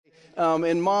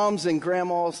And moms and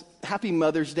grandmas, happy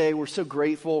Mother's Day. We're so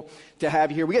grateful to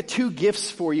have you here. We got two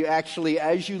gifts for you, actually,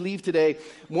 as you leave today.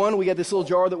 One, we got this little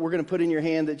jar that we're going to put in your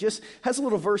hand that just has a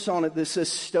little verse on it that says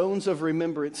stones of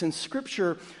remembrance. In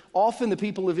Scripture, often the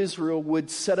people of Israel would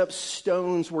set up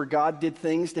stones where God did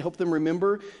things to help them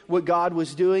remember what God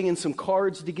was doing, and some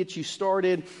cards to get you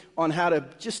started on how to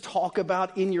just talk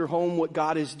about in your home what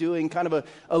God is doing, kind of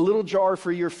a little jar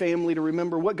for your family to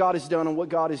remember what God has done and what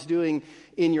God is doing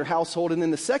in your household. And then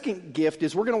the second gift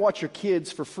is we're going to watch your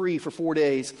kids for free for 4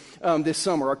 days this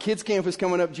summer. Our kids camp is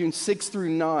coming up June 6th through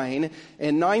 9,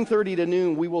 and 9:30 to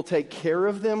noon we will take care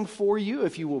of them for you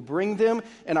if you will bring them.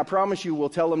 And I promise you we'll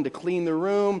tell them to clean their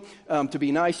room, to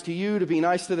be nice to you, to be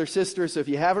nice to their sisters. So if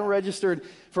you haven't registered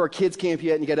for our kids camp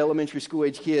yet and you got elementary school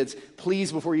age kids,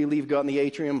 please before you leave go out in the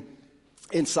atrium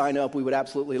and sign up. We would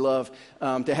absolutely love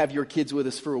to have your kids with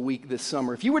us for a week this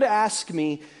summer. If you were to ask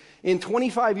me, in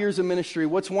 25 years of ministry,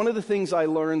 what's one of the things I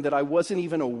learned that I wasn't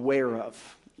even aware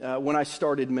of when I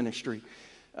started ministry?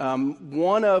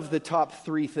 One of the top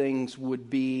 3 things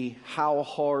would be how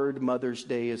hard Mother's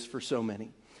Day is for so many.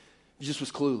 I just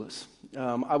was clueless.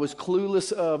 I was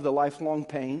clueless of the lifelong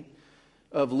pain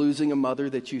of losing a mother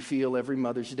that you feel every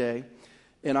Mother's Day.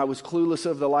 And I was clueless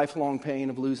of the lifelong pain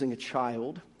of losing a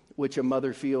child, which a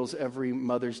mother feels every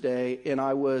Mother's Day. And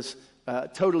I was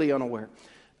totally unaware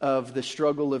of the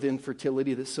struggle of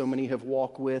infertility that so many have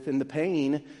walked with, and the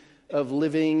pain of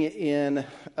living in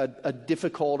a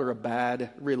difficult or a bad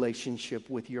relationship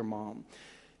with your mom.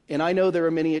 And I know there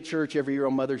are many at church every year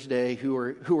on Mother's Day who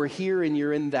are here and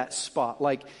you're in that spot.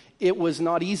 Like, it was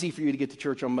not easy for you to get to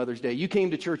church on Mother's Day. You came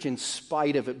to church in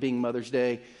spite of it being Mother's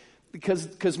Day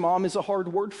because mom is a hard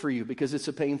word for you, because it's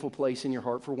a painful place in your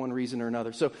heart for one reason or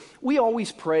another. So we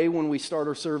always pray when we start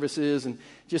our services and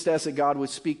just ask that God would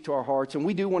speak to our hearts. And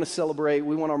we do want to celebrate.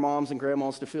 We want our moms and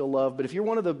grandmas to feel loved. But if you're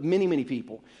one of the many, many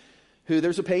people who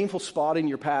there's a painful spot in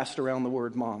your past around the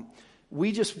word mom,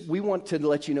 we want to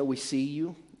let you know we see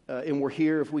you. And we're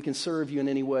here. If we can serve you in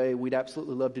any way, we'd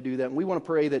absolutely love to do that. And we want to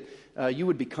pray that you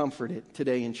would be comforted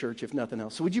today in church, if nothing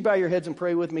else. So would you bow your heads and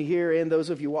pray with me here, and those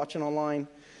of you watching online?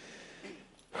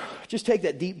 Just take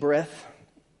that deep breath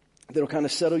that'll kind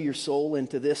of settle your soul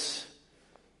into this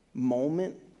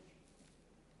moment.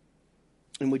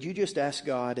 And would you just ask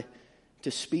God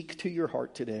to speak to your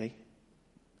heart today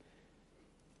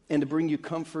and to bring you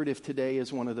comfort if today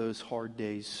is one of those hard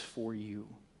days for you?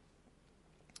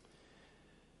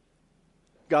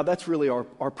 God, that's really our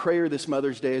prayer this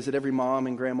Mother's Day, is that every mom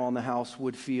and grandma in the house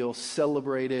would feel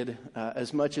celebrated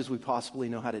as much as we possibly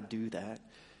know how to do that.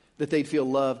 That they'd feel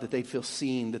loved, that they'd feel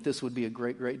seen, that this would be a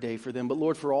great, great day for them. But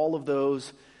Lord, for all of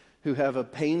those who have a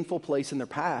painful place in their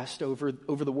past over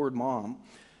the word mom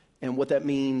and what that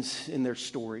means in their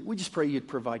story, we just pray you'd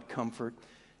provide comfort.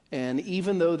 And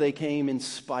even though they came in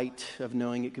spite of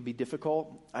knowing it could be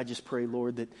difficult, I just pray,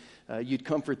 Lord, that you'd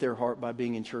comfort their heart by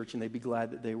being in church and they'd be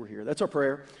glad that they were here. That's our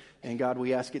prayer. And God,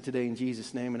 we ask it today in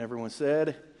Jesus' name. And everyone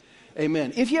said,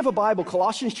 amen. If you have a Bible,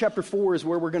 Colossians chapter 4 is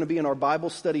where we're going to be in our Bible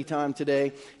study time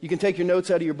today. You can take your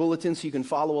notes out of your bulletin so you can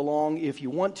follow along if you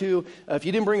want to. If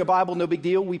you didn't bring a Bible, no big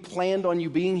deal. We planned on you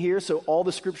being here, so all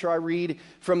the scripture I read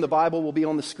from the Bible will be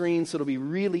on the screen, so it'll be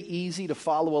really easy to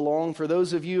follow along. For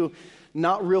those of you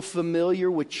not real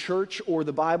familiar with church or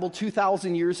the Bible,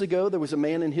 2,000 years ago, there was a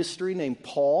man in history named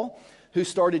Paul who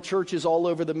started churches all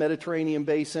over the Mediterranean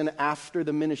basin after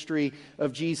the ministry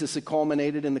of Jesus had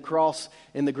culminated in the cross,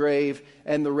 in the grave,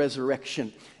 and the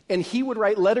resurrection. And he would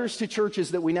write letters to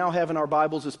churches that we now have in our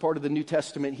Bibles as part of the New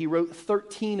Testament. He wrote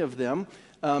 13 of them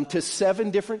to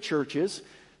 7 different churches,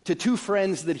 to 2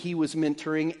 friends that he was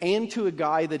mentoring, and to a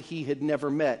guy that he had never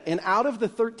met. And out of the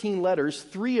 13 letters,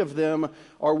 3 of them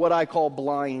are what I call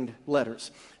blind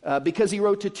letters. Because he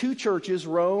wrote to 2 churches,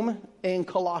 Rome and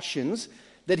Colossians,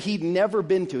 that he'd never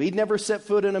been to. He'd never set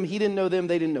foot in them. He didn't know them.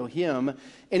 They didn't know him.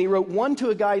 And he wrote one to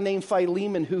a guy named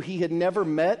Philemon who he had never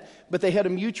met, but they had a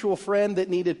mutual friend that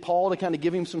needed Paul to kind of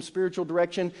give him some spiritual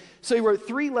direction. So he wrote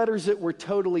 3 letters that were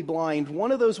totally blind.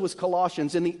 One of those was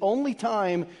Colossians. And the only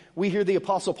time we hear the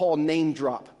Apostle Paul name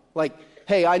drop, like,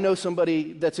 hey, I know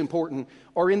somebody that's important,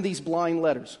 are in these blind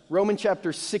letters. Romans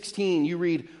chapter 16, you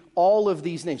read all of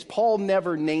these names. Paul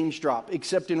never names drop,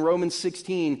 except in Romans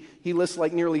 16, he lists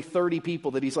like nearly 30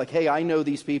 people that he's like, hey, I know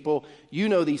these people, you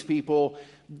know these people,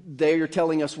 they are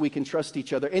telling us we can trust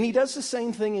each other. And he does the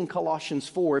same thing in Colossians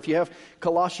 4. If you have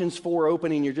Colossians 4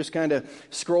 open and you're just kind of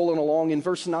scrolling along, in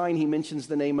verse 9 he mentions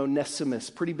the name Onesimus,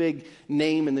 pretty big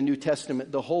name in the New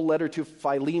Testament. The whole letter to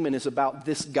Philemon is about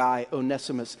this guy,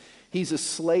 Onesimus. He's a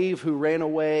slave who ran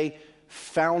away,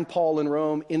 found Paul in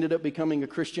Rome, ended up becoming a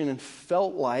Christian, and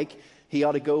felt like he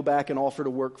ought to go back and offer to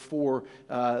work for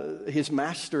his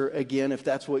master again if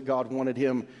that's what God wanted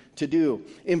him to do.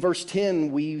 In verse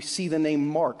 10, we see the name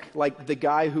Mark, like the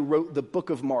guy who wrote the book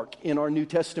of Mark in our New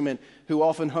Testament, who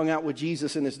often hung out with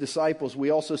Jesus and his disciples.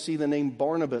 We also see the name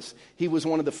Barnabas. He was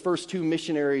one of the first two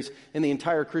missionaries in the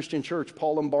entire Christian church,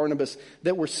 Paul and Barnabas,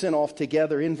 that were sent off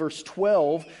together. In verse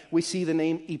 12, we see the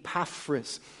name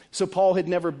Epaphras. So Paul had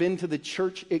never been to the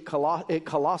church at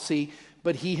Colossae,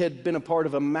 but he had been a part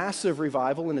of a massive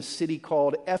revival in a city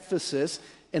called Ephesus.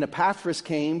 And Epaphras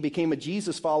came, became a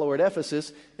Jesus follower at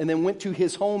Ephesus, and then went to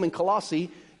his home in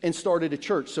Colossae and started a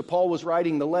church. So Paul was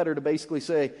writing the letter to basically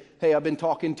say, hey, I've been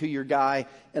talking to your guy,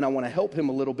 and I want to help him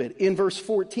a little bit. In verse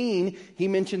 14, he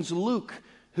mentions Luke,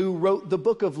 who wrote the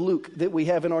book of Luke that we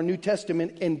have in our New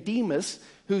Testament, and Demas,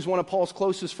 who's one of Paul's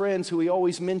closest friends, who he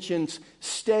always mentions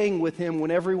staying with him when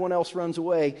everyone else runs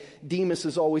away. Demas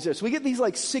is always there. So we get these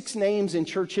like 6 names in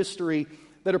church history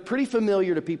that are pretty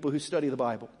familiar to people who study the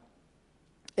Bible.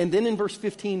 And then in verse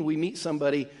 15, we meet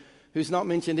somebody who's not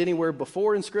mentioned anywhere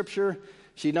before in Scripture.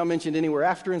 She's not mentioned anywhere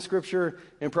after in Scripture,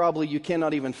 and probably you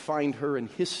cannot even find her in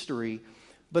history.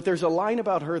 But there's a line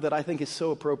about her that I think is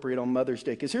so appropriate on Mother's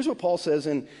Day. Because here's what Paul says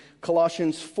in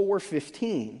Colossians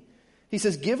 4:15. He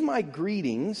says, give my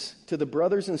greetings to the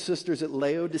brothers and sisters at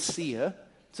Laodicea.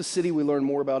 It's a city we learn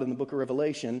more about in the book of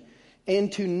Revelation.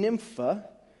 And to Nympha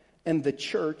and the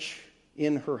church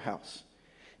in her house.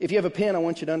 If you have a pen, I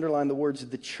want you to underline the words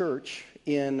the church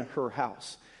in her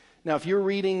house. Now, if you're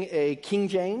reading a King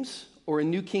James or a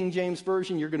New King James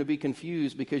Version, you're going to be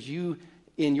confused because you,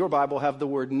 in your Bible, have the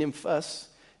word nymphos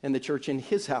and the church in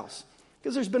his house.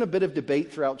 Because there's been a bit of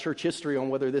debate throughout church history on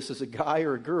whether this is a guy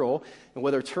or a girl and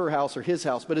whether it's her house or his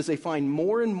house. But as they find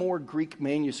more and more Greek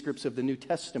manuscripts of the New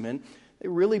Testament, they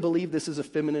really believe this is a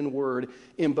feminine word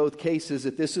in both cases,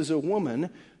 that this is a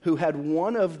woman who had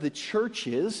one of the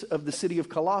churches of the city of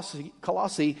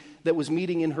Colossae that was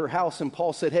meeting in her house. And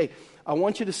Paul said, hey, I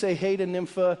want you to say hey to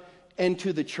Nympha and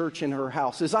to the church in her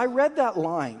house. As I read that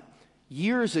line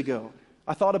years ago,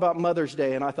 I thought about Mother's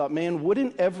Day, and I thought, man,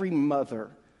 wouldn't every mother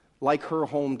like her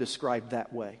home described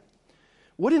that way?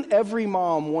 Wouldn't every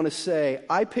mom want to say,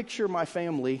 I picture my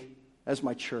family as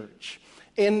my church?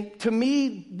 And to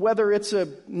me, whether it's a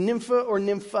nympha or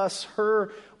nymphos,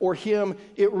 her or him,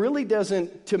 it really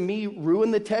doesn't, to me,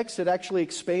 ruin the text. It actually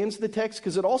expands the text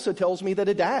because it also tells me that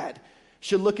a dad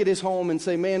should look at his home and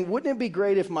say, man, wouldn't it be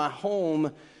great if my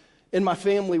home and my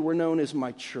family were known as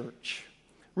my church?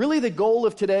 Really, the goal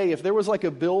of today, if there was like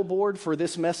a billboard for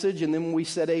this message and then we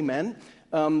said amen,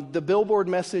 the billboard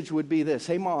message would be this: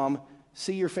 hey, Mom,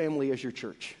 see your family as your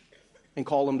church and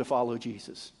call them to follow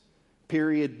Jesus.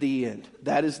 Period. The end.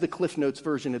 That is the Cliff Notes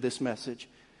version of this message.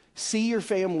 See your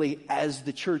family as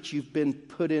the church you've been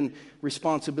put in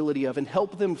responsibility of and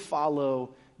help them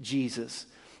follow Jesus.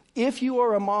 If you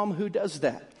are a mom who does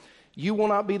that, you will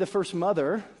not be the first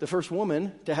mother, the first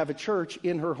woman to have a church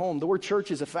in her home. The word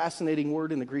church is a fascinating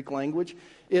word in the Greek language.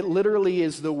 It literally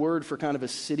is the word for kind of a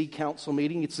city council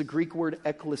meeting. It's the Greek word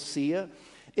ekklesia.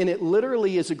 And it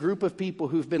literally is a group of people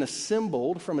who've been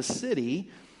assembled from a city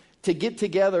to get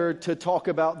together to talk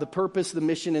about the purpose, the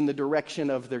mission, and the direction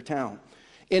of their town.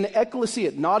 In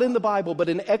ecclesia, not in the Bible, but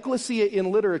in ecclesia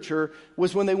in literature,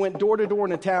 was when they went door to door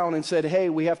in a town and said, hey,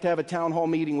 we have to have a town hall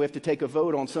meeting, we have to take a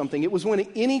vote on something. It was when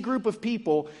any group of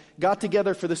people got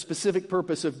together for the specific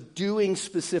purpose of doing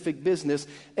specific business.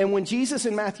 And when Jesus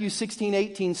in Matthew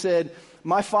 16:18 said,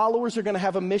 my followers are going to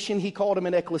have a mission, he called them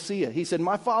an ecclesia. He said,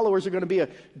 my followers are going to be a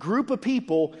group of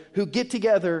people who get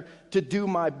together to do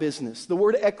my business. The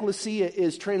word ecclesia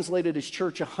is translated as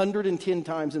church 110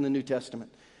 times in the New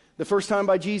Testament. The first time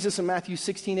by Jesus in Matthew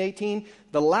 16:18,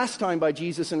 the last time by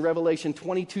Jesus in Revelation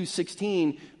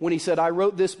 22:16, when he said, I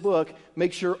wrote this book,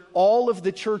 make sure all of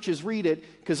the churches read it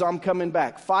because I'm coming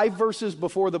back. 5 verses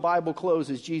before the Bible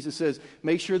closes, Jesus says,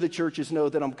 make sure the churches know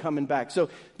that I'm coming back. So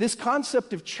this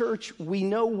concept of church, we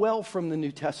know well from the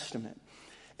New Testament.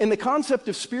 And the concept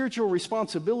of spiritual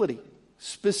responsibility,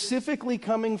 specifically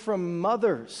coming from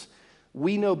mothers,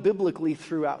 we know biblically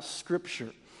throughout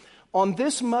Scripture. On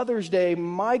this Mother's Day,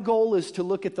 my goal is to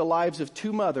look at the lives of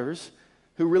 2 mothers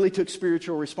who really took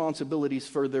spiritual responsibilities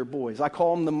for their boys. I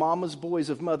call them the mama's boys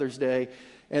of Mother's Day,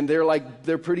 and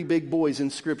they're pretty big boys in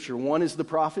Scripture. One is the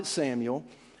prophet Samuel.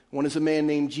 One is a man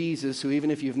named Jesus, who even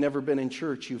if you've never been in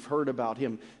church, you've heard about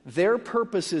him. Their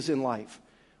purposes in life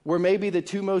were maybe the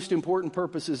 2 most important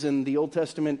purposes in the Old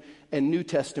Testament and New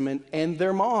Testament, and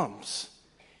their moms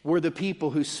were the people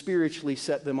who spiritually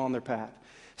set them on their path.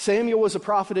 Samuel was a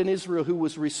prophet in Israel who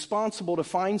was responsible to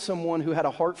find someone who had a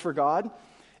heart for God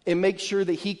and make sure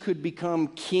that he could become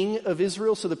king of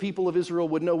Israel so the people of Israel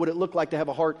would know what it looked like to have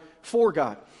a heart for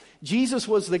God. Jesus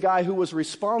was the guy who was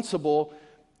responsible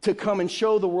to come and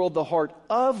show the world the heart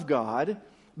of God,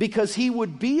 because he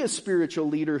would be a spiritual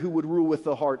leader who would rule with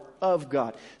the heart of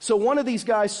God. So one of these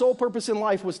guys' sole purpose in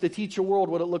life was to teach the world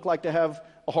what it looked like to have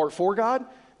a heart for God.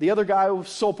 The other guy's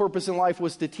sole purpose in life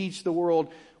was to teach the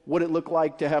world what it looked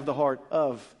like to have the heart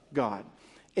of God.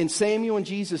 And Samuel and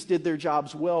Jesus did their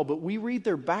jobs well, but we read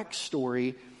their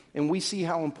backstory and we see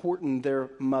how important their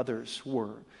mothers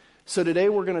were. So today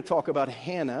we're going to talk about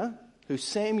Hannah, who's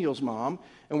Samuel's mom,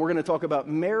 and we're going to talk about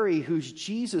Mary, who's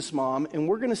Jesus' mom, and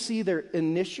we're going to see their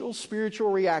initial spiritual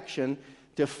reaction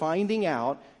to finding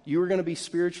out you are going to be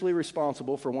spiritually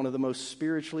responsible for one of the most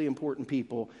spiritually important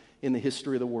people in the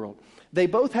history of the world. They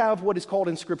both have what is called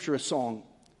in Scripture a song.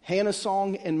 Hannah's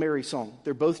song and Mary's song.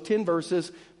 They're both 10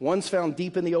 verses. One's found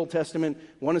deep in the Old Testament.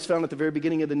 One is found at the very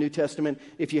beginning of the New Testament.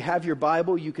 If you have your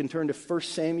Bible, you can turn to 1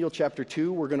 Samuel chapter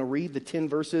 2. We're going to read the 10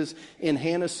 verses in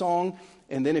Hannah's song.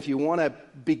 And then if you want to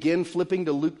begin flipping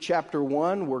to Luke chapter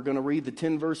 1, we're going to read the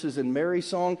 10 verses in Mary's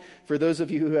song. For those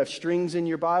of you who have strings in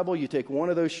your Bible, you take one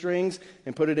of those strings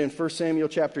and put it in 1 Samuel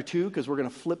chapter 2, because we're going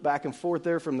to flip back and forth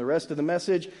there from the rest of the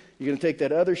message. You're going to take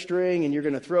that other string and you're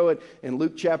going to throw it in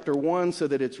Luke chapter 1 so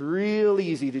that it's real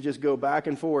easy to just go back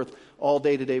and forth all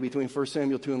day today between 1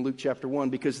 Samuel 2 and Luke chapter 1,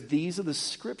 because these are the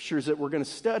scriptures that we're going to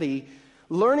study,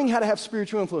 learning how to have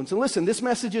spiritual influence. And listen, this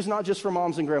message is not just for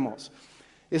moms and grandmas.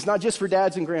 It's not just for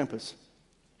dads and grandpas.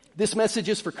 This message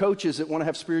is for coaches that want to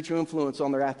have spiritual influence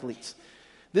on their athletes.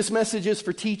 This message is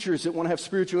for teachers that want to have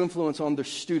spiritual influence on their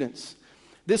students.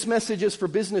 This message is for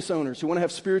business owners who want to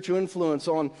have spiritual influence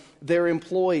on their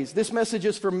employees. This message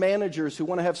is for managers who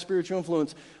want to have spiritual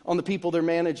influence on the people they're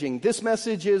managing. This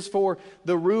message is for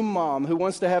the room mom who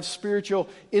wants to have spiritual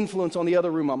influence on the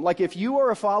other room mom. Like, if you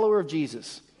are a follower of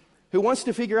Jesus who wants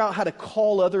to figure out how to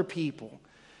call other people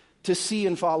to see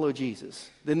and follow Jesus,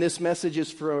 then this message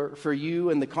is for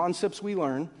you, and the concepts we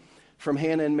learn from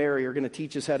Hannah and Mary are going to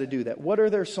teach us how to do that. What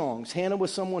are their songs? Hannah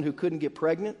was someone who couldn't get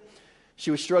pregnant. She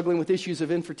was struggling with issues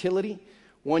of infertility.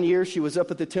 One year she was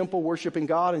up at the temple worshiping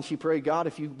God, and she prayed, God,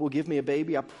 if you will give me a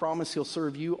baby, I promise he'll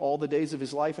serve you all the days of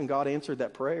his life, and God answered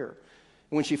that prayer.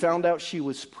 And when she found out she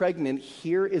was pregnant,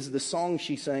 here is the song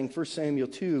she sang, 1 Samuel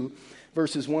 2,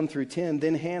 verses 1 through 10.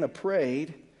 Then Hannah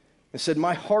prayed and said,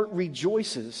 my heart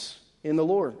rejoices in the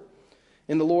Lord.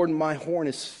 In the Lord, my horn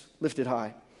is lifted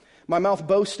high. My mouth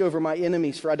boasts over my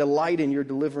enemies, for I delight in your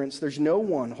deliverance. There's no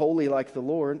one holy like the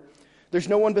Lord. There's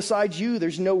no one besides you.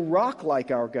 There's no rock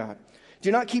like our God.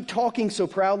 Do not keep talking so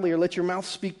proudly, or let your mouth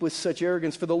speak with such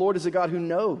arrogance, for the Lord is a God who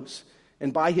knows,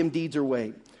 and by him deeds are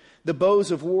weighed. The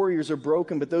bows of warriors are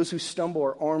broken, but those who stumble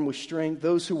are armed with strength.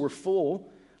 Those who were full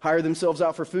hire themselves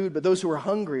out for food, but those who are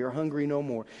hungry no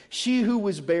more. She who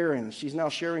was barren, she's now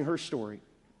sharing her story,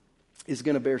 is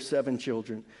going to bear 7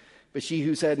 children. But she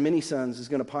who's had many sons is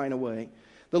going to pine away.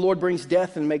 The Lord brings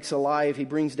death and makes alive. He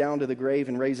brings down to the grave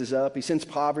and raises up. He sends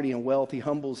poverty and wealth. He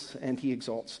humbles and he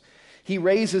exalts. He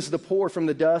raises the poor from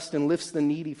the dust and lifts the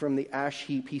needy from the ash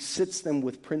heap. He sits them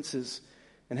with princes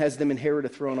and has them inherit a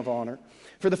throne of honor.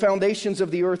 For the foundations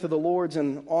of the earth are the Lord's,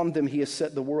 and on them he has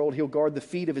set the world. He'll guard the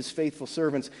feet of his faithful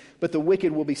servants, but the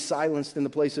wicked will be silenced in the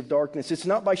place of darkness. It's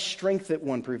not by strength that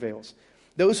one prevails.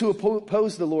 Those who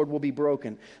oppose the Lord will be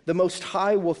broken. The Most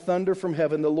High will thunder from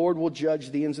heaven. The Lord will judge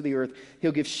the ends of the earth.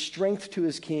 He'll give strength to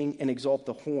his king and exalt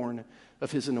the horn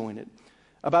of his anointed.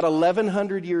 About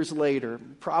 1,100 years later,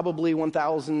 probably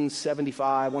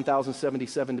 1075,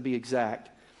 1077 to be exact,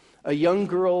 a young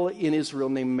girl in Israel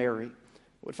named Mary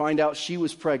would find out she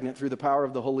was pregnant through the power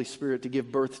of the Holy Spirit to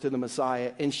give birth to the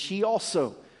Messiah. And she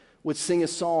also would sing a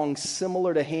song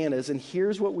similar to Hannah's. And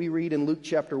here's what we read in Luke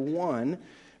chapter 1,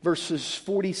 verses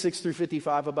 46 through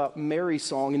 55 about Mary's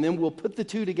song. And then we'll put the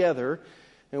two together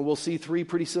and we'll see 3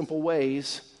 pretty simple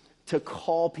ways to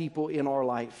call people in our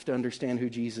life to understand who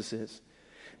Jesus is.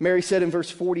 Mary said in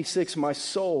verse 46, my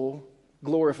soul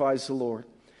glorifies the Lord,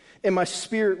 and my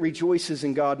spirit rejoices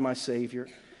in God my Savior.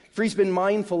 For he's been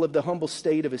mindful of the humble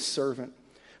state of his servant.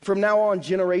 From now on,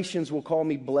 generations will call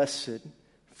me blessed,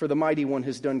 for the Mighty One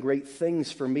has done great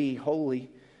things for me. Holy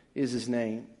is his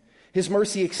name. His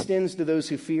mercy extends to those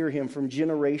who fear him from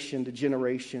generation to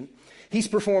generation. He's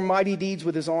performed mighty deeds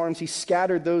with his arms. He's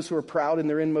scattered those who are proud in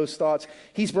their inmost thoughts.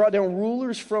 He's brought down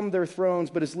rulers from their thrones,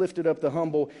 but has lifted up the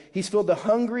humble. He's filled the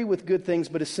hungry with good things,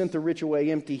 but has sent the rich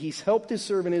away empty. He's helped his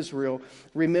servant Israel,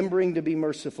 remembering to be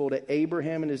merciful to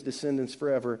Abraham and his descendants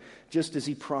forever, just as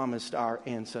he promised our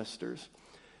ancestors.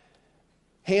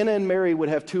 Hannah and Mary would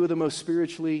have 2 of the most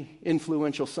spiritually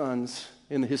influential sons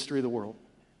in the history of the world.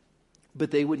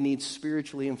 but they would need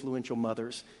spiritually influential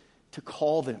mothers to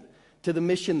call them to the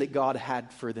mission that God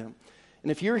had for them.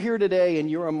 And if you're here today and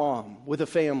you're a mom with a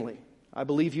family, I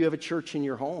believe you have a church in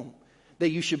your home that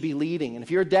you should be leading. And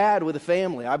if you're a dad with a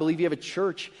family, I believe you have a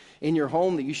church in your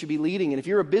home that you should be leading. And if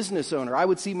you're a business owner, I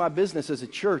would see my business as a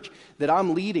church that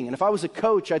I'm leading. And if I was a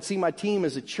coach, I'd see my team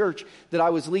as a church that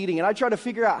I was leading. And I'd try to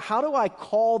figure out, how do I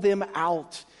call them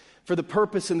out for the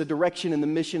purpose and the direction and the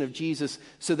mission of Jesus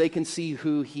so they can see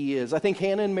who he is? I think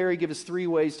Hannah and Mary give us 3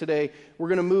 ways today. We're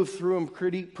going to move through them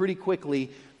pretty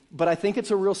quickly, but I think it's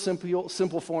a real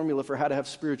simple formula for how to have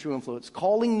spiritual influence.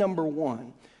 Calling number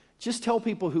 1, just tell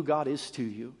people who God is to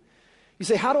you. You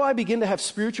say, how do I begin to have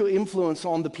spiritual influence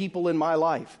on the people in my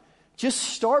life? Just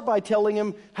start by telling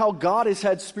them how God has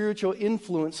had spiritual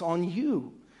influence on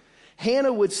you.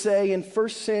 Hannah would say in 1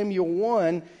 Samuel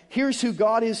 1, here's who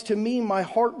God is to me. My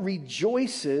heart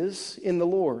rejoices in the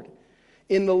Lord.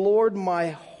 In the Lord,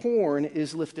 my horn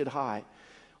is lifted high.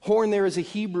 Horn there is a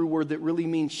Hebrew word that really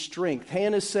means strength.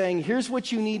 Hannah's saying, here's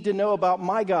what you need to know about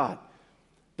my God.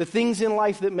 The things in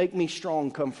life that make me strong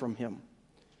come from him.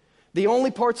 The only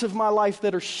parts of my life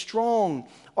that are strong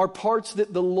are parts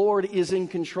that the Lord is in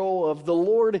control of. The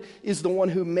Lord is the one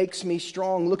who makes me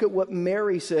strong. Look at what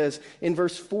Mary says in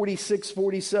verse 46,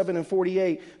 47, and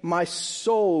 48. My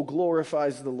soul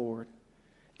glorifies the Lord,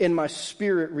 and my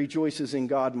spirit rejoices in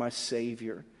God my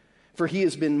Savior. For he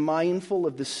has been mindful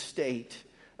of the state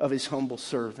of his humble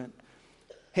servant.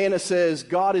 Hannah says,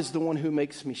 God is the one who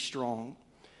makes me strong.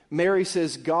 Mary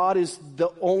says, God is the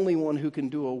only one who can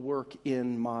do a work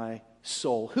in my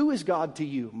soul. Who is God to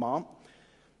you, mom,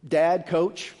 dad,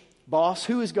 coach, boss?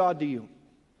 Who is God to you?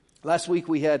 Last week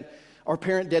we had our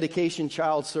parent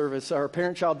child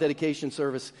dedication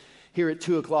service here at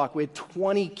 2 o'clock. We had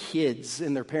 20 kids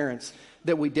and their parents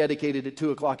that we dedicated at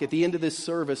 2 o'clock. At the end of this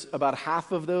service, about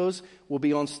half of those will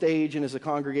be on stage, and as a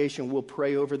congregation, we'll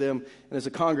pray over them, and as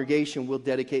a congregation, we'll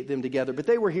dedicate them together. But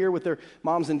they were here with their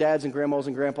moms and dads and grandmas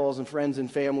and grandpas and friends and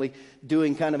family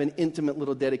doing kind of an intimate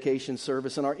little dedication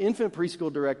service. And our infant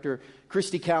preschool director,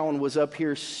 Christy Cowan, was up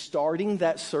here starting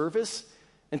that service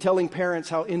and telling parents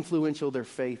how influential their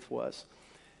faith was.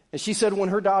 And she said when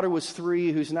her daughter was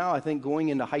 3, who's now, I think, going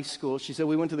into high school, she said,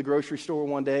 we went to the grocery store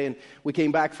one day, and we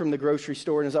came back from the grocery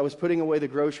store, and as I was putting away the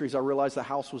groceries, I realized the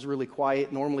house was really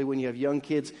quiet. Normally, when you have young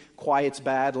kids, quiet's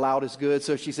bad, loud is good.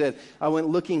 So she said, I went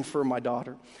looking for my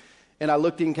daughter. And I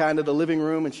looked in kind of the living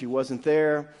room, and she wasn't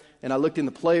there. And I looked in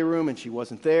the playroom, and she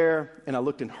wasn't there. And I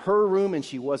looked in her room, and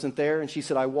she wasn't there. And she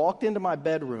said, I walked into my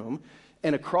bedroom,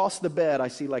 and across the bed, I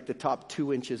see like the top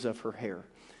 2 inches of her hair.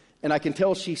 And I can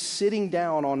tell she's sitting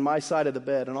down on my side of the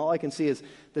bed, and all I can see is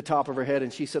the top of her head.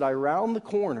 And she said, I round the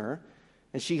corner,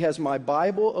 and she has my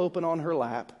Bible open on her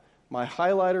lap, my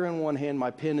highlighter in one hand, my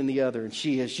pen in the other, and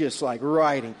she is just like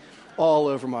writing all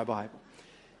over my Bible.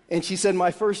 And she said,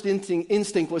 my first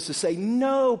instinct was to say,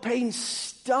 no, Peyton,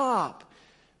 stop.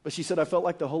 But she said, I felt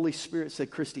like the Holy Spirit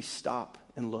said, Christy, stop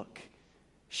and look.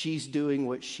 She's doing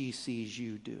what she sees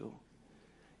you do.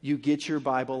 You get your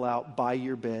Bible out by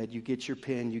your bed, you get your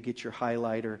pen, you get your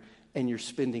highlighter, and you're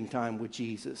spending time with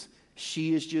Jesus.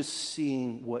 She is just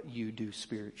seeing what you do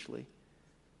spiritually.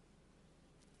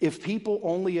 If people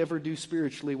only ever do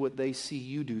spiritually what they see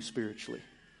you do spiritually,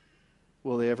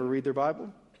 will they ever read their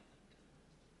Bible?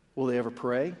 Will they ever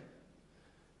pray?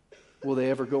 Will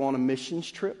they ever go on a missions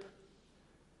trip?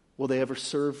 Will they ever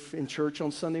serve in church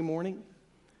on Sunday morning?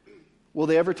 Will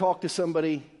they ever talk to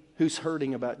somebody who's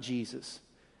hurting about Jesus?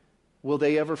 Will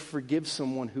they ever forgive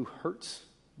someone who hurts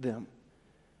them?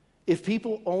 If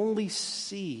people only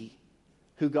see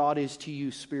who God is to you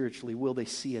spiritually, will they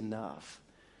see enough?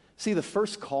 See, the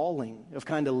first calling of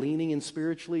kind of leaning in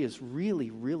spiritually is really,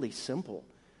 really simple.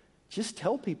 Just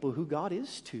tell people who God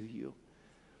is to you.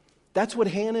 That's what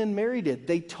Hannah and Mary did.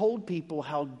 They told people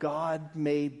how God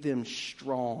made them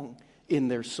strong in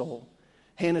their soul.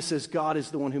 Hannah says, God is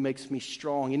the one who makes me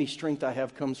strong. Any strength I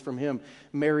have comes from him.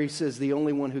 Mary says, the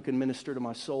only one who can minister to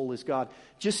my soul is God.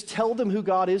 Just tell them who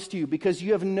God is to you, because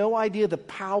you have no idea the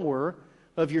power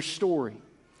of your story.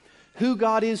 Who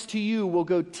God is to you will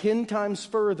go 10 times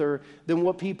further than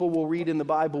what people will read in the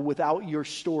Bible without your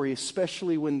story,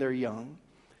 especially when they're young.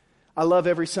 I love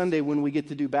every Sunday when we get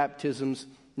to do baptisms,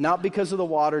 not because of the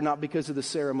water, not because of the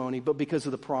ceremony, but because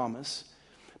of the promise.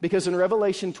 Because in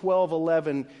Revelation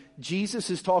 12:11,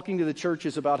 Jesus is talking to the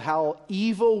churches about how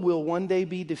evil will one day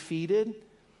be defeated.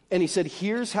 And he said,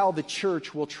 here's how the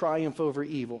church will triumph over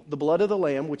evil. The blood of the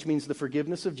Lamb, which means the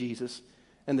forgiveness of Jesus,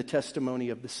 and the testimony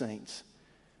of the saints.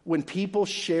 When people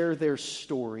share their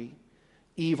story,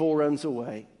 evil runs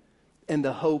away, and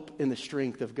the hope and the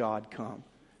strength of God come.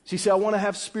 So you say, I want to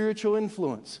have spiritual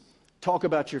influence. Talk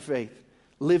about your faith.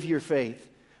 Live your faith.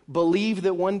 Believe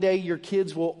that one day your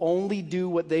kids will only do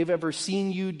what they've ever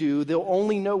seen you do. They'll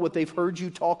only know what they've heard you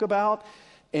talk about,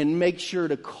 and make sure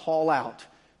to call out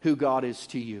who God is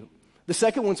to you. The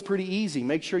second one's pretty easy.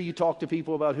 Make sure you talk to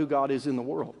people about who God is in the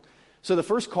world. So the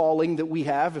first calling that we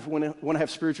have, if we want to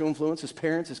have spiritual influence as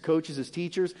parents, as coaches, as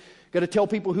teachers, got to tell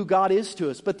people who God is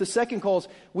to us. But the second call is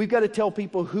we've got to tell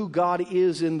people who God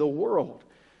is in the world.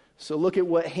 So look at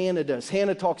what Hannah does.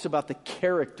 Hannah talks about the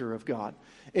character of God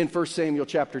in 1 Samuel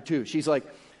chapter 2. She's like,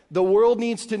 the world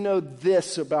needs to know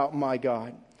this about my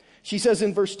God. She says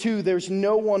in verse 2, there's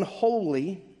no one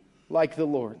holy like the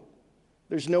Lord.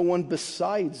 There's no one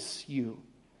besides you.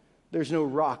 There's no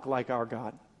rock like our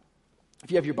God. If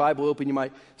you have your Bible open, you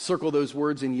might circle those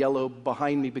words in yellow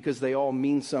behind me because they all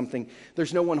mean something.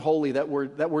 There's no one holy. That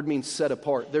word means set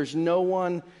apart. There's no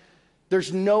one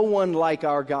like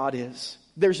our God is.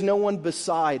 There's no one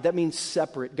beside. That means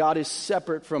separate. God is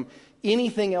separate from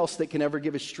anything else that can ever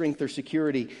give us strength or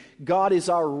security. God is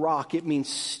our rock. It means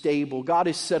stable. God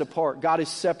is set apart. God is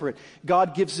separate.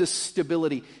 God gives us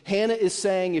stability. Hannah is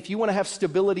saying if you want to have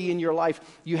stability in your life,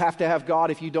 you have to have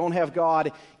God. If you don't have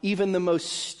God, even the most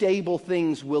stable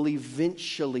things will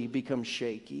eventually become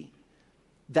shaky.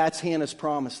 That's Hannah's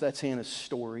promise. That's Hannah's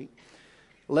story.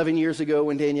 11 years ago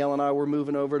when Danielle and I were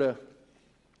moving over to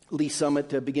Lee Summit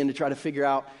to begin to try to figure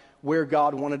out where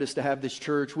God wanted us to have this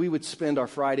church, we would spend our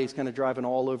Fridays kind of driving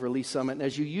all over Lee Summit. And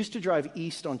as you used to drive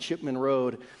east on Chipman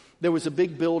Road, there was a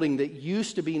big building that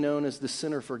used to be known as the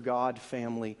Center for God,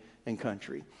 Family, and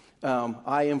Country.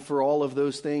 I am for all of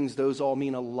those things. Those all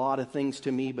mean a lot of things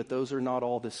to me, but those are not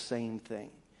all the same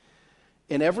thing.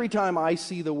 And every time I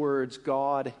see the words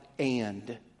God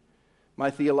and, my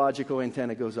theological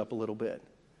antenna goes up a little bit.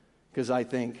 Because I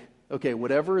think, okay,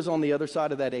 whatever is on the other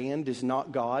side of that and is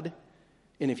not God.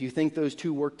 And if you think those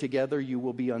two work together, you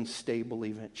will be unstable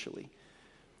eventually.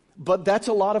 But that's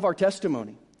a lot of our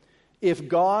testimony. If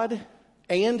God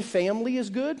and family is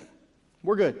good,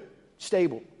 we're good,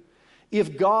 stable.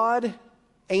 If God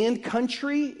and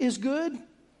country is good,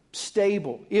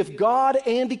 stable. If God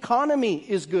and economy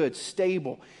is good,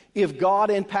 stable. If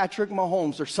God and Patrick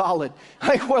Mahomes are solid,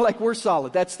 we're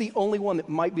solid. That's the only one that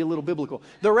might be a little biblical.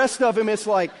 The rest of them, it's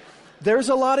like, there's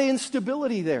a lot of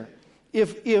instability there.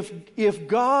 If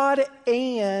God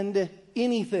and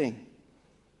anything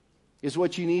is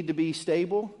what you need to be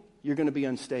stable, you're going to be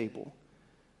unstable.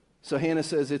 So Hannah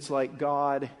says it's like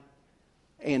God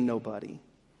and nobody.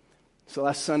 So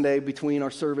last Sunday, between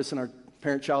our service and our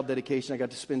parent-child dedication, I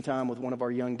got to spend time with one of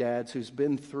our young dads who's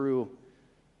been through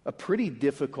a pretty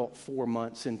difficult 4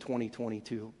 months in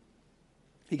 2022.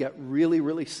 He got really,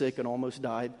 really sick and almost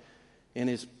died in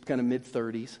his kind of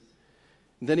mid-30s.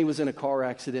 And then he was in a car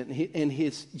accident, and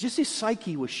his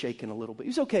psyche was shaken a little bit. He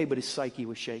was okay, but his psyche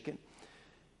was shaken.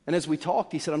 And as we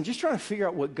talked, he said, I'm just trying to figure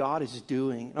out what God is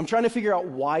doing. I'm trying to figure out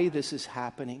why this is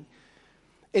happening.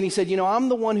 And he said, I'm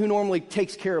the one who normally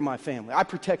takes care of my family. I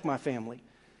protect my family.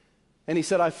 And he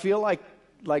said, I feel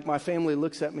like my family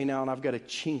looks at me now and I've got a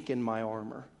chink in my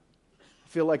armor. I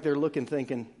feel like they're looking,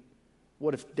 thinking,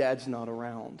 what if Dad's not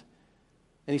around?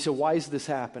 And he said, why is this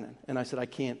happening? And I said, I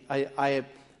can't.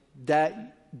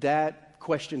 That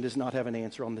question does not have an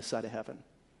answer on this side of heaven.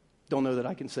 Don't know that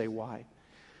I can say why.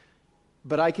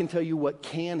 But I can tell you what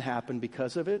can happen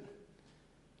because of it.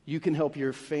 You can help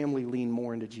your family lean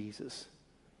more into Jesus.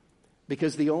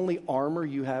 Because the only armor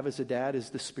you have as a dad is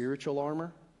the spiritual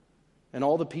armor. And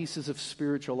all the pieces of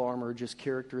spiritual armor are just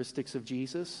characteristics of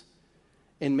Jesus.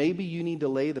 And maybe you need to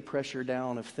lay the pressure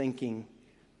down of thinking,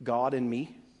 God and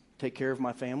me take care of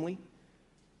my family.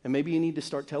 And maybe you need to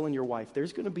start telling your wife,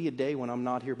 there's going to be a day when I'm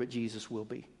not here, but Jesus will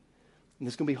be. And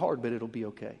it's going to be hard, but it'll be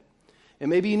okay.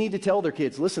 And maybe you need to tell their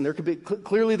kids, listen, there could be,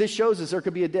 clearly this shows us there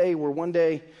could be a day where one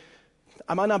day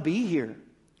I might not be here,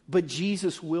 but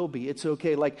Jesus will be. It's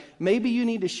okay. Like maybe you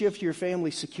need to shift your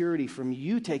family security from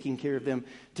you taking care of them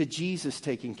to Jesus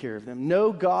taking care of them.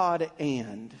 No God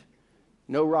and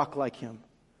no rock like him.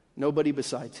 Nobody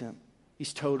besides him.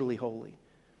 He's totally holy.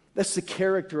 That's the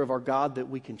character of our God that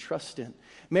we can trust in.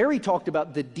 Mary talked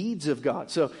about the deeds of God.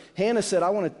 So Hannah said, I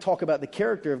want to talk about the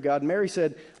character of God. Mary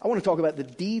said, I want to talk about the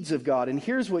deeds of God. And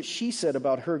here's what she said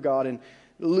about her God in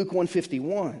Luke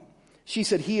 1:51. She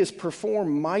said, he has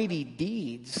performed mighty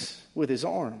deeds with his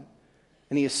arm,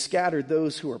 and he has scattered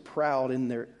those who are proud in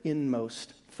their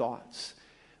inmost thoughts.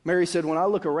 Mary said, when I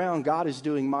look around, God is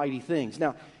doing mighty things.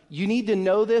 Now, you need to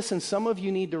know this, and some of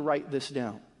you need to write this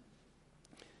down.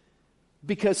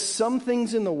 Because some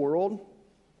things in the world,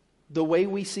 the way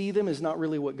we see them is not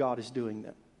really what God is doing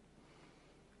them.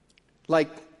 Like,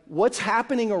 what's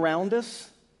happening around us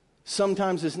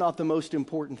sometimes is not the most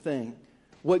important thing.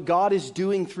 What God is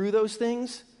doing through those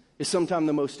things is sometimes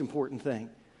the most important thing.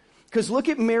 Because look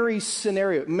at Mary's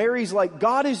scenario. Mary's like,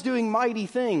 God is doing mighty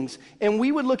things. And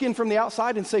we would look in from the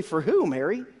outside and say, for who,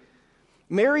 Mary?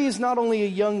 Mary is not only a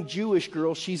young Jewish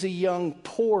girl, she's a young,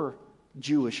 poor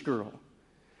Jewish girl.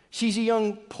 She's a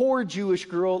young, poor Jewish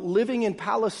girl living in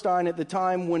Palestine at the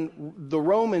time when the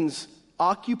Romans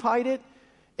occupied it.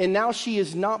 And now she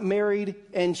is not married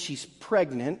and she's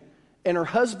pregnant. And her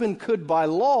husband could, by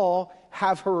law,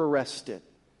 have her arrested.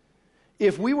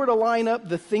 If we were to line up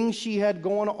the things she had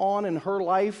going on in her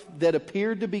life that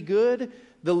appeared to be good,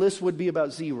 the list would be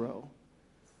about 0.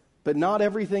 But not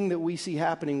everything that we see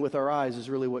happening with our eyes is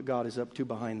really what God is up to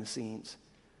behind the scenes.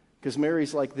 Because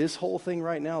Mary's like, this whole thing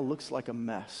right now looks like a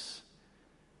mess.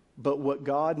 But what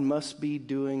God must be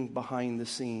doing behind the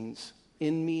scenes,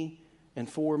 in me and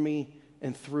for me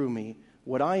and through me,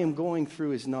 what I am going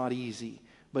through is not easy.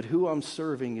 But who I'm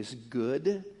serving is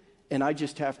good. And I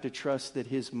just have to trust that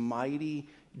his mighty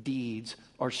deeds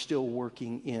are still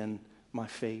working in my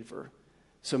favor.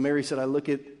 So Mary said, I look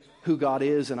at who God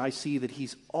is and I see that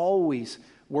he's always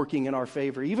working in our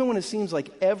favor. Even when it seems like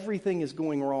everything is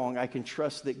going wrong, I can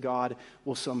trust that God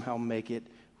will somehow make it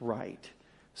right.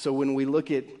 So when we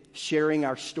look at sharing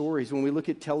our stories, when we look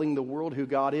at telling the world who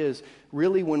God is,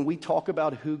 really when we talk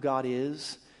about who God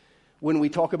is, when we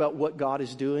talk about what God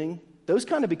is doing, those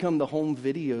kind of become the home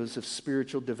videos of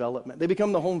spiritual development. They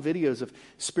become the home videos of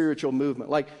spiritual movement.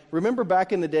 Like, remember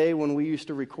back in the day when we used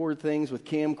to record things with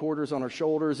camcorders on our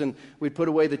shoulders and we'd put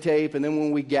away the tape, and then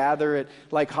when we gather at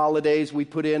like holidays, we'd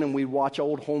put in and we'd watch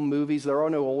old home movies. There are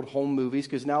no old home movies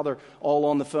because now they're all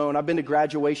on the phone. I've been to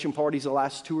graduation parties the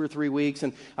last 2 or 3 weeks,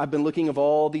 and I've been looking at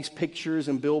all these pictures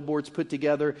and billboards put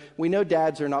together. We know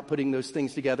dads are not putting those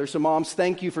things together. So moms,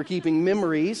 thank you for keeping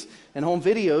memories and home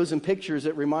videos and pictures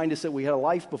that remind us that we had a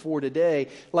life before today.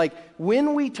 Like,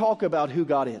 when we talk about who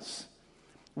God is,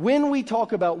 when we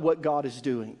talk about what God is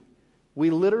doing, we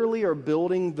literally are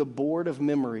building the board of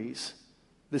memories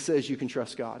that says you can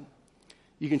trust God.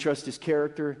 You can trust his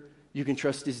character. You can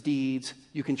trust his deeds.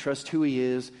 You can trust who he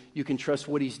is. You can trust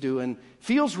what he's doing.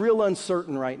 Feels real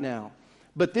uncertain right now.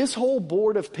 But this whole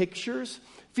board of pictures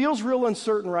feels real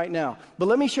uncertain right now. But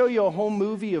let me show you a home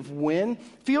movie of when.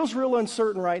 Feels real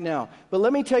uncertain right now. But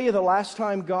let me tell you the last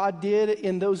time God did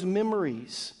in those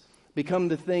memories become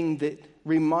the thing that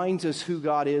reminds us who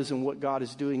God is and what God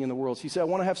is doing in the world. So you say, I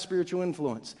want to have spiritual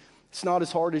influence. It's not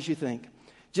as hard as you think.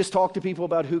 Just talk to people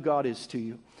about who God is to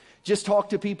you. Just talk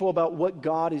to people about what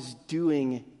God is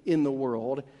doing in the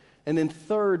world. And then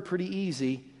third, pretty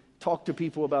easy, talk to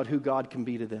people about who God can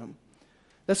be to them.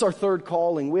 That's our third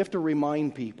calling. We have to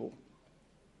remind people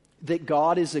that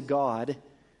God is a God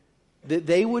that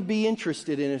they would be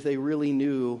interested in if they really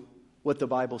knew what the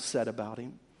Bible said about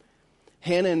him.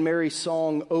 Hannah and Mary's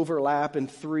song overlap in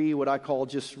 3 what I call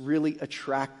just really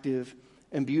attractive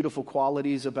and beautiful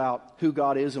qualities about who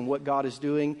God is and what God is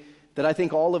doing that I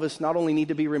think all of us not only need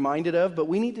to be reminded of, but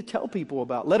we need to tell people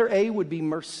about. Letter A would be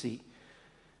mercy.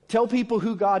 Tell people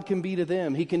who God can be to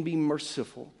them. He can be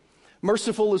merciful.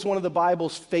 Merciful is one of the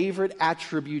Bible's favorite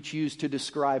attributes used to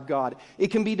describe God.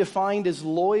 It can be defined as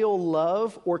loyal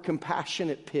love or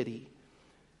compassionate pity.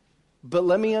 But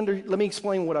let me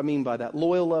explain what I mean by that.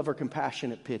 Loyal love or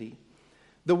compassionate pity.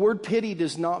 The word pity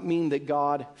does not mean that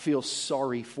God feels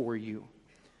sorry for you.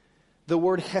 The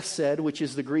word hesed, which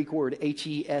is the Greek word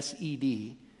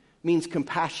H-E-S-E-D, means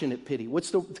compassionate pity.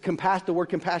 The word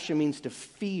compassion means to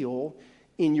feel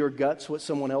in your guts what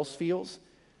someone else feels.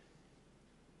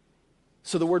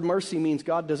 So the word mercy means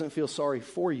God doesn't feel sorry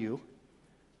for you.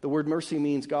 The word mercy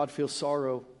means God feels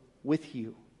sorrow with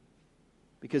you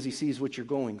because he sees what you're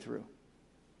going through.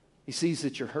 He sees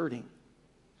that you're hurting.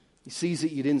 He sees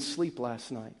that you didn't sleep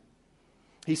last night.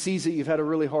 He sees that you've had a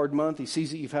really hard month. He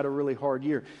sees that you've had a really hard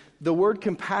year. The word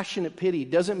compassionate pity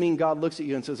doesn't mean God looks at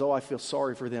you and says, oh, I feel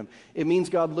sorry for them. It means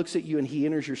God looks at you and he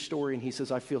enters your story and he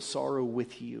says, I feel sorrow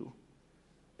with you.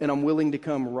 And I'm willing to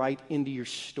come right into your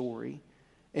story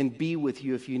and be with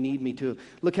you if you need me to.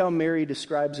 Look how Mary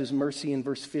describes his mercy in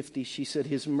verse 50. She said,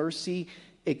 his mercy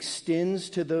extends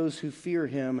to those who fear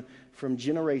him from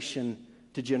generation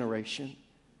to generation.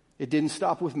 It didn't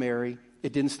stop with Mary.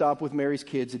 It didn't stop with Mary's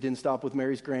kids. It didn't stop with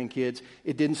Mary's grandkids.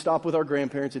 It didn't stop with our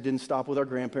grandparents. It didn't stop with our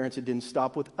grandparents. It didn't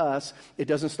stop with us. It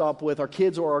doesn't stop with our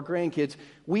kids or our grandkids.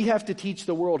 We have to teach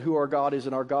the world who our God is,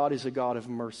 and our God is a God of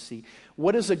mercy.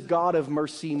 What does a God of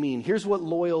mercy mean? Here's what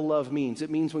loyal love means. It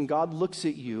means when God looks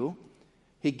at you,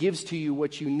 he gives to you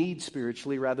what you need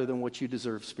spiritually rather than what you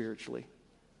deserve spiritually.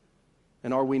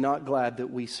 And are we not glad that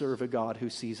we serve a God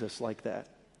who sees us like that?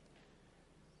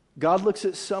 God looks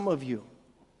at some of you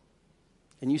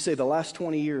And you say, the last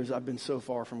 20 years I've been so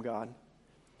far from God.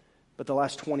 But the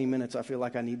last 20 minutes I feel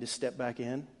like I need to step back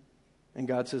in. And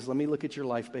God says, let me look at your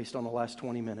life based on the last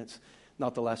 20 minutes,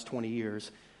 not the last 20 years.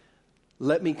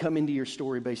 Let me come into your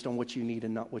story based on what you need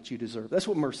and not what you deserve. That's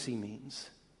what mercy means.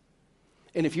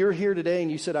 And if you're here today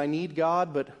and you said, I need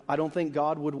God, but I don't think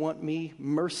God would want me,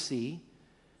 mercy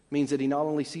means that he not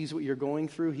only sees what you're going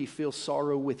through, he feels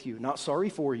sorrow with you, not sorry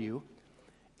for you.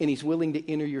 And he's willing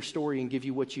to enter your story and give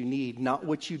you what you need, not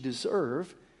what you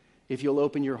deserve, if you'll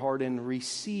open your heart and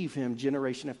receive him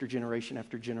generation after generation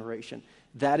after generation.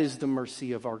 That is the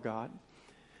mercy of our God.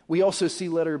 We also see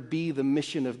letter B, the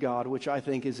mission of God, which I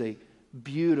think is a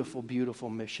beautiful, beautiful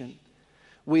mission.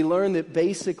 We learn that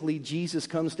basically Jesus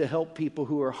comes to help people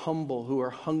who are humble, who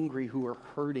are hungry, who are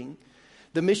hurting.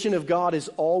 The mission of God has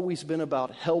always been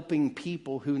about helping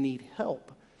people who need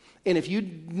help. And if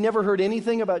you've never heard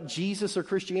anything about Jesus or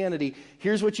Christianity,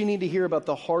 here's what you need to hear about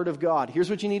the heart of God. Here's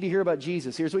what you need to hear about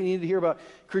Jesus. Here's what you need to hear about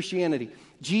Christianity.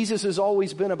 Jesus has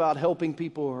always been about helping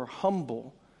people who are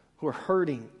humble, who are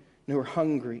hurting, and who are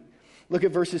hungry. Look at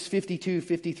verses 52,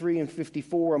 53, and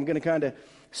 54. I'm going to kind of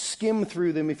skim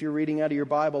through them if you're reading out of your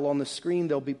Bible. On the screen,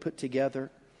 they'll be put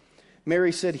together.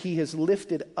 Mary said, he has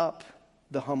lifted up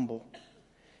the humble.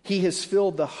 He has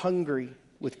filled the hungry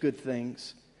with good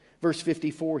things. Verse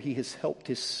 54, he has helped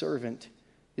his servant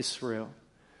Israel.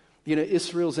 You know,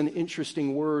 Israel's an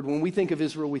interesting word. When we think of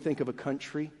Israel, we think of a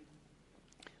country.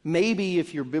 Maybe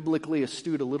if you're biblically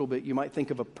astute a little bit, you might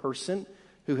think of a person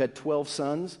who had 12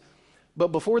 sons. But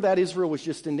before that, Israel was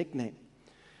just a nickname.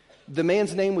 The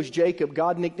man's name was Jacob.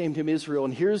 God nicknamed him Israel.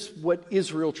 And here's what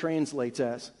Israel translates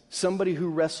as: somebody who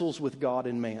wrestles with God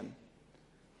and man.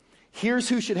 Here's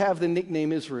who should have the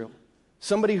nickname Israel: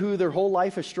 somebody who their whole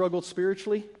life has struggled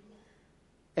spiritually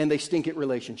and they stink at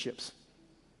relationships.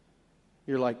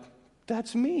 You're like,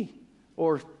 that's me,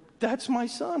 or that's my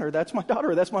son, or that's my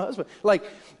daughter, or that's my husband. Like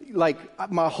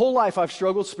my whole life I've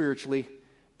struggled spiritually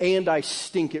and I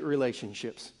stink at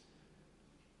relationships.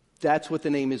 That's what the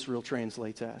name Israel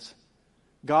translates as.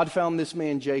 God found this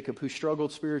man Jacob who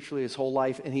struggled spiritually his whole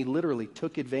life, and he literally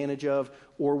took advantage of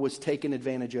or was taken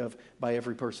advantage of by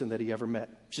every person that he ever met.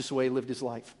 It's just the way he lived his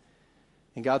life.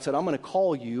 And God said, I'm going to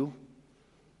call you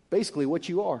basically what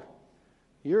you are.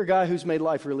 You're a guy who's made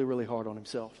life really, really hard on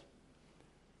himself.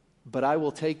 But I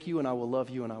will take you and I will love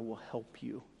you and I will help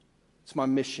you. It's my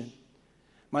mission.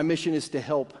 My mission is to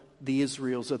help the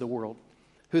Israels of the world,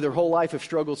 who their whole life have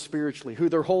struggled spiritually, who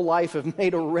their whole life have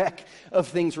made a wreck of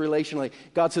things relationally.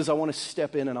 God says, I want to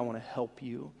step in and I want to help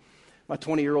you. My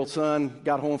 20-year-old son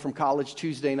got home from college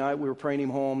Tuesday night. We were praying him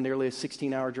home, nearly a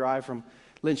 16-hour drive from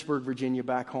Lynchburg, Virginia,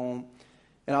 back home.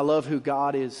 And I love who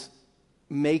God is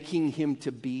making him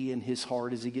to be in his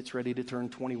heart as he gets ready to turn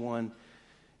 21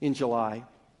 in July.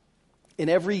 And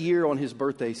every year on his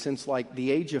birthday, since like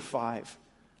the age of 5,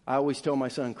 I always tell my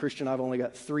son, Christian, I've only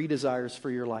got 3 desires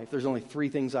for your life. There's only 3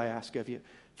 things I ask of you.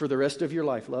 For the rest of your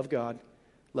life, love God,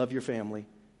 love your family,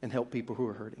 and help people who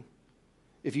are hurting.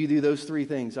 If you do those 3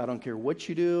 things, I don't care what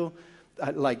you do.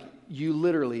 You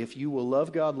literally, if you will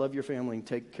love God, love your family, and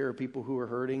take care of people who are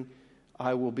hurting,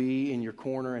 I will be in your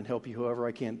corner and help you however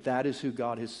I can. That is who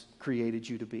God has created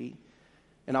you to be.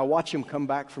 And I watch him come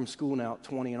back from school now at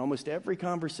 20, and almost every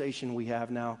conversation we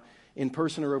have now, in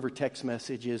person or over text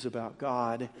message, is about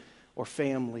God or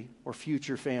family or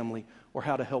future family or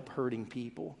how to help hurting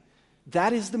people.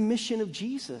 That is the mission of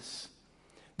Jesus.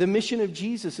 The mission of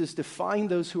Jesus is to find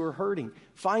those who are hurting,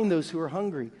 find those who are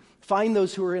hungry, find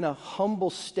those who are in a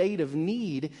humble state of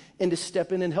need, and to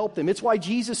step in and help them. It's why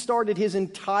Jesus started his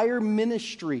entire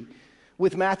ministry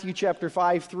with Matthew chapter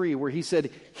 5:3, where he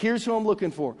said, here's who I'm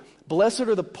looking for. Blessed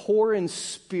are the poor in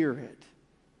spirit.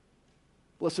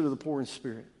 Blessed are the poor in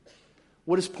spirit.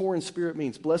 What does poor in spirit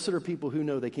mean? Blessed are people who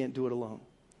know they can't do it alone.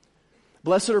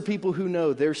 Blessed are people who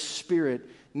know their spirit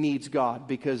needs God,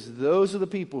 because those are the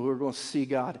people who are going to see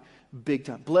God big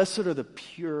time. Blessed are the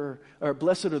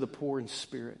poor in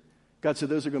spirit. God said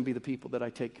those are going to be the people that I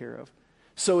take care of.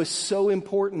 So it's so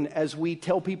important as we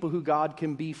tell people who God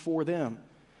can be for them,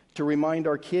 to remind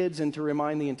our kids and to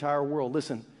remind the entire world.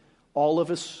 Listen, all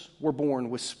of us were born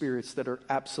with spirits that are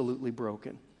absolutely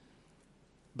broken.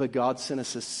 But God sent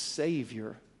us a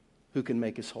Savior who can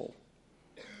make us whole.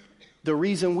 The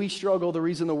reason we struggle, the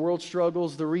reason the world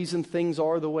struggles, the reason things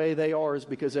are the way they are is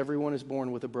because everyone is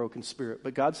born with a broken spirit.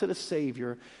 But God sent a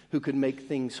Savior who could make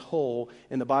things whole,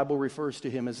 and the Bible refers to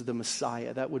him as the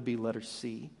Messiah. That would be letter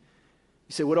C.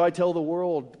 You say, what do I tell the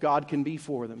world God can be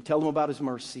for them? Tell them about his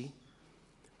mercy.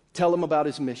 Tell them about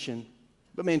his mission.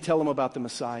 But man, tell them about the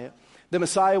Messiah. The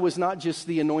Messiah was not just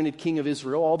the anointed king of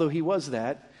Israel, although he was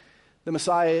that. The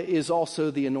Messiah is also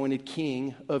the anointed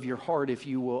king of your heart if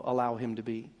you will allow him to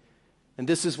be. And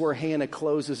this is where Hannah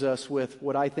closes us with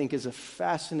what I think is a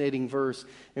fascinating verse.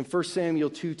 In 1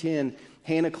 Samuel 2:10,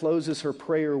 Hannah closes her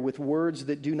prayer with words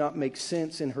that do not make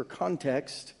sense in her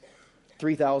context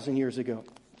 3,000 years ago.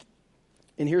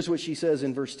 And here's what she says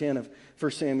in verse 10 of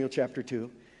 1 Samuel chapter 2.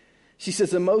 She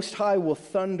says, "The Most High will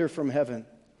thunder from heaven.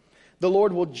 The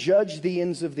Lord will judge the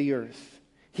ends of the earth.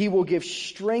 He will give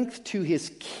strength to his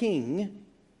king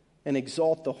and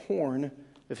exalt the horn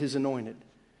of his anointed."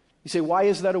 You say, why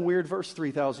is that a weird verse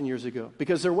 3,000 years ago?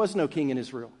 Because there was no king in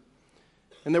Israel.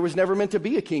 And there was never meant to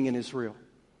be a king in Israel.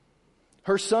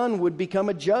 Her son would become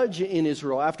a judge in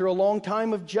Israel after a long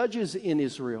time of judges in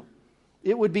Israel.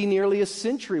 It would be nearly a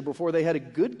century before they had a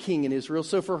good king in Israel.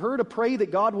 So for her to pray that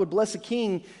God would bless a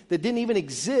king that didn't even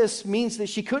exist means that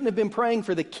she couldn't have been praying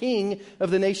for the king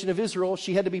of the nation of Israel.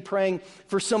 She had to be praying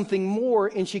for something more,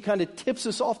 and she kind of tips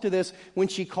us off to this when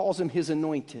she calls him his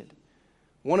anointed.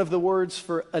 One of the words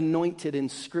for anointed in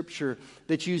Scripture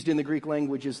that's used in the Greek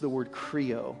language is the word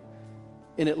kreo,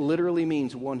 and it literally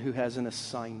means one who has an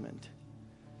assignment.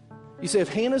 You say, if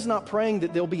Hannah's not praying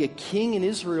that there'll be a king in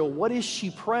Israel, what is she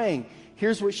praying?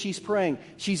 Here's what she's praying.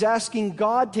 She's asking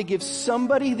God to give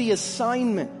somebody the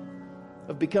assignment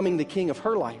of becoming the king of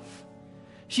her life.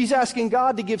 She's asking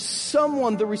God to give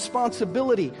someone the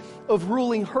responsibility of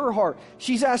ruling her heart.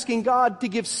 She's asking God to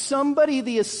give somebody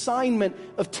the assignment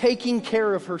of taking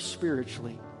care of her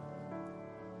spiritually.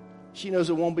 She knows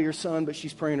it won't be her son, but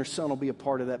she's praying her son will be a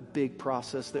part of that big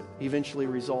process that eventually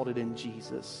resulted in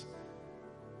Jesus.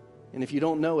 And if you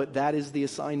don't know it, that is the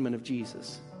assignment of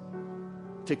Jesus.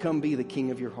 To come be the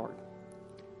king of your heart.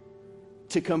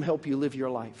 To come help you live your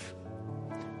life.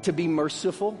 To be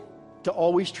merciful. To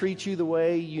always treat you the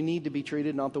way you need to be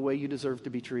treated, not the way you deserve to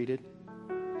be treated.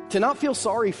 To not feel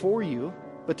sorry for you,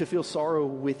 but to feel sorrow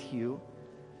with you.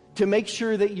 To make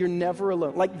sure that you're never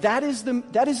alone. Like that is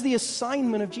the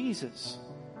assignment of Jesus.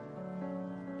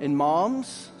 And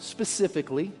moms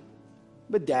specifically,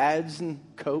 but dads and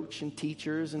coach and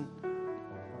teachers and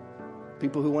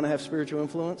people who want to have spiritual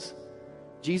influence.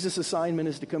 Jesus' assignment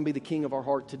is to come be the king of our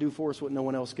heart, to do for us what no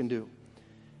one else can do.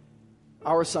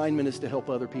 Our assignment is to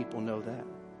help other people know that.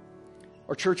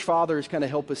 Our church fathers kind of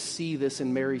help us see this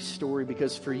in Mary's story,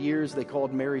 because for years they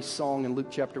called Mary's song in Luke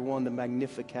chapter 1 the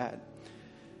Magnificat.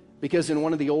 Because in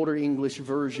one of the older English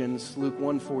versions, Luke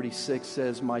 1:46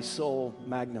 says, "My soul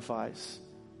magnifies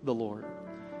the Lord."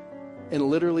 And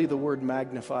literally the word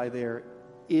magnify there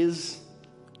is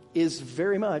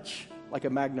very much like a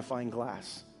magnifying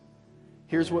glass.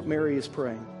 Here's what Mary is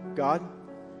praying. God,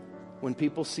 when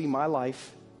people see my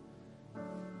life,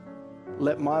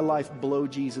 let my life blow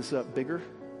Jesus up bigger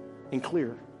and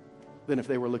clearer than if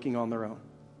they were looking on their own.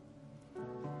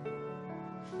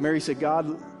 Mary said,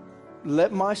 God,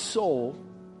 let my soul,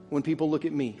 when people look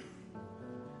at me,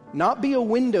 not be a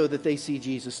window that they see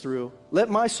Jesus through. Let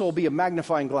my soul be a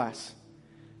magnifying glass.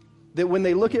 That when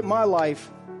they look at my life,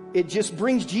 it just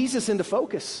brings Jesus into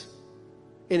focus.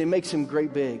 And it makes him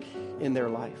great big in their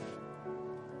life.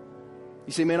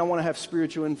 You say, man, I want to have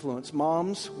spiritual influence.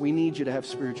 Moms, we need you to have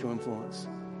spiritual influence.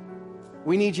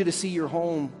 We need you to see your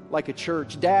home like a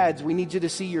church. Dads, we need you to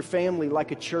see your family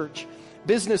like a church.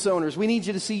 Business owners, we need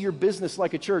you to see your business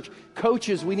like a church.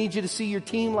 Coaches, we need you to see your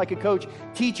team like a coach.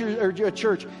 Teachers, or a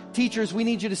church. Teachers, we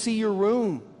need you to see your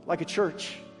room like a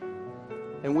church.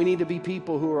 And we need to be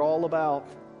people who are all about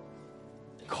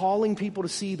calling people to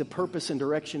see the purpose and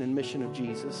direction and mission of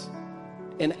Jesus.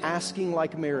 And asking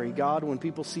like Mary, God, when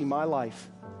people see my life,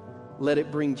 let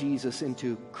it bring Jesus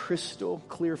into crystal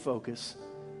clear focus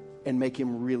and make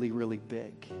him really, really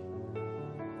big.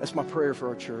 That's my prayer for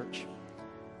our church.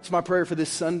 It's my prayer for this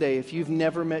Sunday. If you've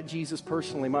never met Jesus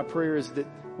personally, my prayer is that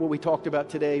what we talked about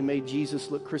today made Jesus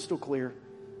look crystal clear,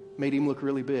 made him look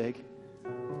really big,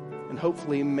 and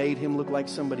hopefully made him look like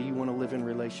somebody you want to live in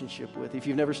relationship with. If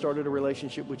you've never started a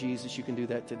relationship with Jesus, you can do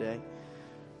that today.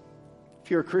 If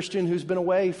you're a Christian who's been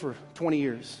away for 20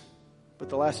 years, but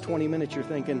the last 20 minutes you're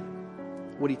thinking,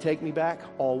 would he take me back?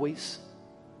 Always.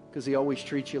 Because he always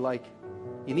treats you like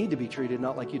you need to be treated,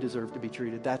 not like you deserve to be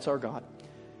treated. That's our God.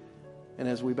 And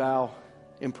as we bow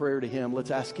in prayer to him,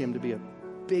 let's ask him to be a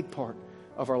big part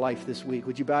of our life this week.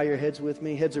 Would you bow your heads with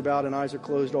me? Heads are bowed and eyes are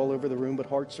closed all over the room, but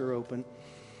hearts are open.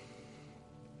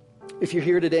 If you're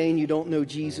here today and you don't know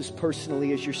Jesus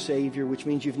personally as your Savior, which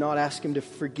means you've not asked him to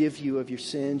forgive you of your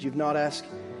sins, you've not asked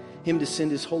him to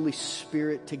send his Holy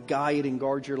Spirit to guide and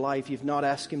guard your life, you've not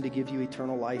asked him to give you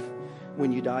eternal life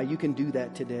when you die, you can do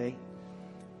that today.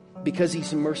 Because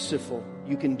he's merciful,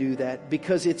 you can do that.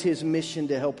 Because it's his mission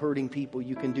to help hurting people,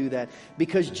 you can do that.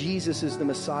 Because Jesus is the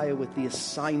Messiah with the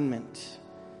assignment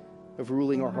of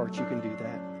ruling our hearts, you can do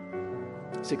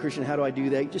that. Say, Christian, how do I do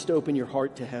that? Just open your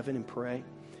heart to heaven and pray.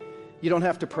 You don't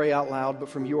have to pray out loud, but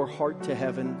from your heart to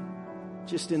heaven,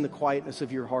 just in the quietness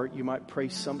of your heart, you might pray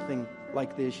something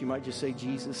like this. You might just say,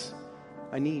 Jesus,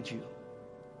 I need you.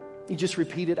 You just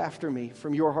repeat it after me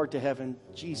from your heart to heaven.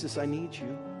 Jesus, I need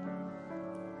you.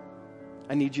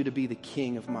 I need you to be the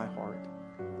king of my heart.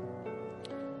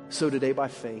 So today by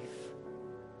faith,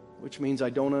 which means I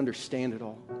don't understand it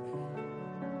all,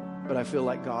 but I feel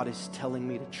like God is telling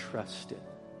me to trust it.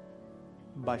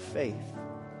 By faith,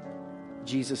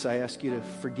 Jesus, I ask you to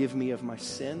forgive me of my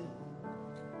sin,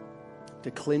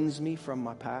 to cleanse me from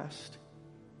my past,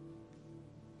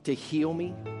 to heal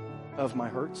me of my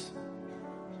hurts,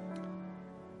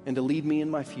 and to lead me in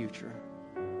my future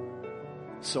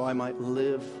so I might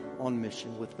live on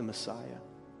mission with the Messiah.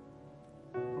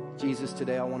 Jesus,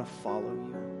 today I want to follow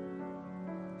you.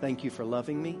 Thank you for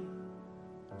loving me,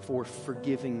 for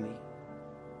forgiving me,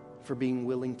 for being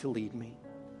willing to lead me.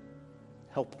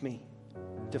 Help me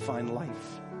to find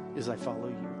life as I follow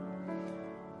you.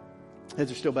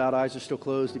 Heads are still bowed, eyes are still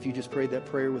closed. If you just prayed that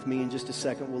prayer with me, in just a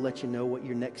second, we'll let you know what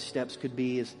your next steps could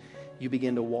be as you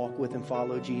begin to walk with and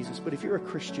follow Jesus. But if you're a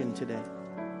Christian today,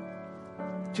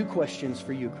 2 questions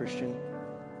for you, Christian.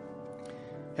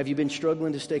 Have you been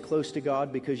struggling to stay close to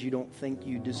God because you don't think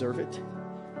you deserve it?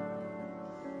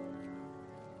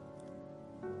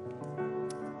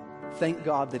 Thank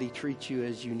God that he treats you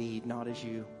as you need, not as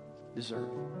you deserve.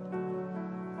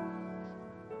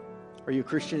 Are you a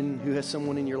Christian who has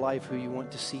someone in your life who you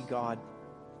want to see God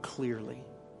clearly?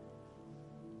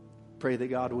 Pray that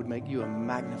God would make you a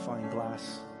magnifying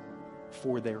glass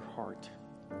for their heart.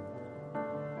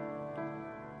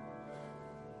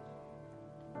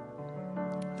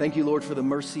 Thank you, Lord, for the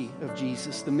mercy of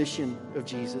Jesus, the mission of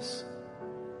Jesus.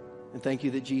 And thank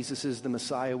you that Jesus is the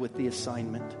Messiah with the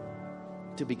assignment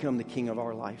to become the King of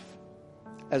our life.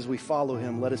 As we follow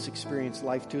him, let us experience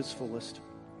life to its fullest.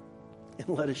 And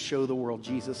let us show the world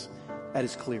Jesus at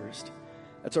his clearest.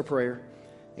 That's our prayer.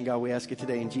 And God, we ask it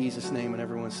today in Jesus' name. And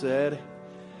everyone said,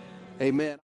 amen.